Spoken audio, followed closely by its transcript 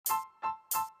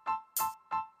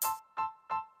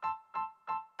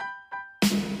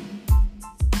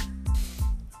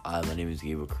Hi, my name is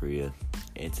Gabriel Correa,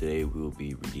 and today we will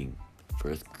be reading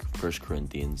First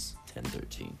Corinthians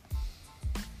 10:13.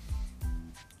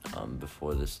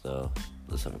 Before this, though,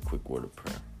 let's have a quick word of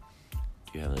prayer.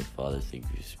 Dear Heavenly Father, thank you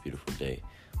for this beautiful day.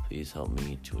 Please help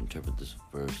me to interpret this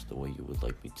verse the way you would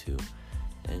like me to,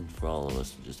 and for all of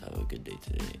us to just have a good day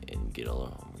today and get all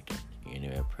our homework done. In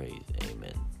your name I praise,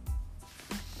 amen.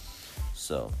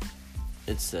 So,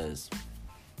 it says,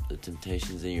 the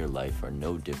temptations in your life are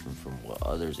no different from what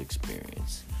others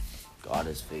experience. God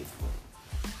is faithful.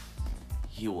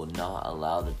 He will not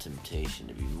allow the temptation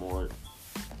to be more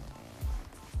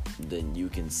than you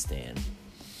can stand.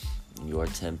 When you are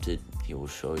tempted, He will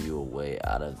show you a way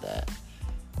out of that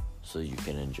so you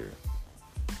can endure.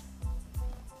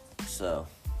 So,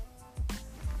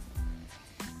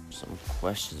 some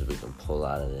questions we can pull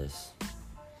out of this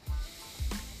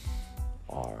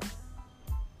are,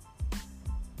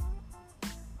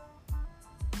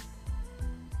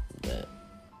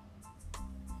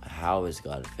 how is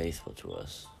God faithful to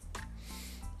us?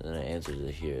 And the answer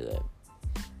is here that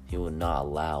He will not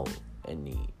allow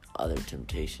any other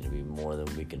temptation to be more than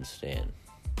we can stand.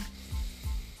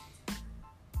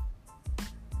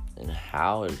 And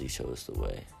how does He show us the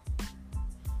way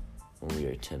when we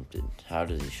are tempted? How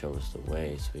does He show us the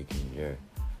way so we can endure?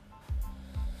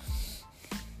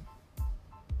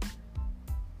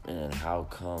 And then how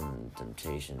come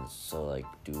temptations? So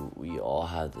do we all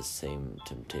have the same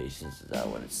temptations? Is that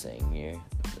what it's saying here?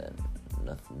 That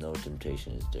no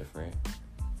temptation is different?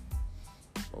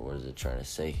 Or what is it trying to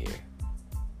say here?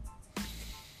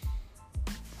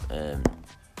 And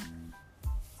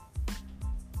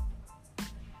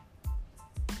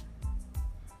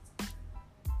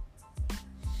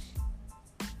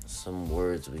some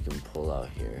words we can pull out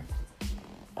here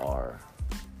are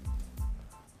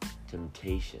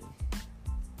temptation,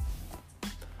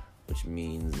 which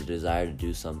means the desire to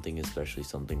do something, especially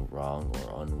something wrong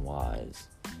or unwise.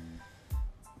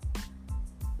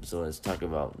 So let's talk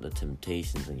about the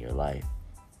temptations in your life.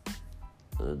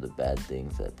 Those are the bad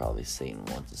things that probably Satan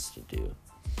wants us to do.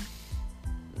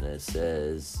 And it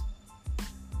says,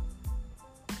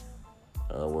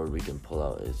 another word we can pull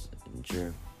out is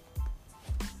endure,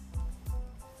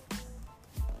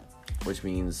 which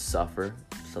means suffer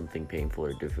something painful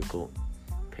or difficult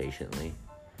patiently,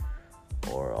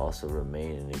 or also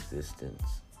remain in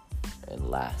existence and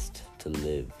last, to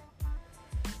live.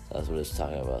 That's what it's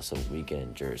talking about. So we can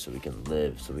endure, so we can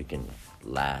live, so we can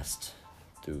last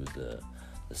through the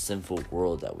sinful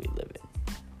world that we live in.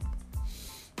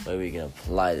 The way we can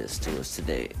apply this to us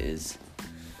today is,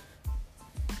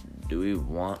 do we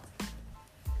want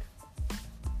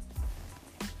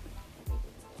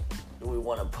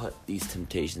to put these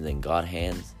temptations in God's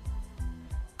hand?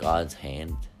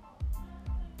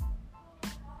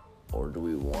 Or do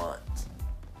we want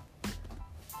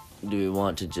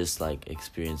to just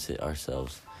experience it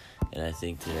ourselves? And I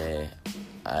think today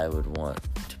I would want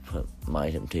to put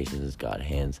my temptations in God's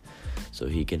hands so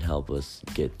He can help us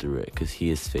get through it, because He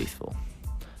is faithful.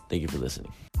 Thank you for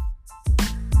listening.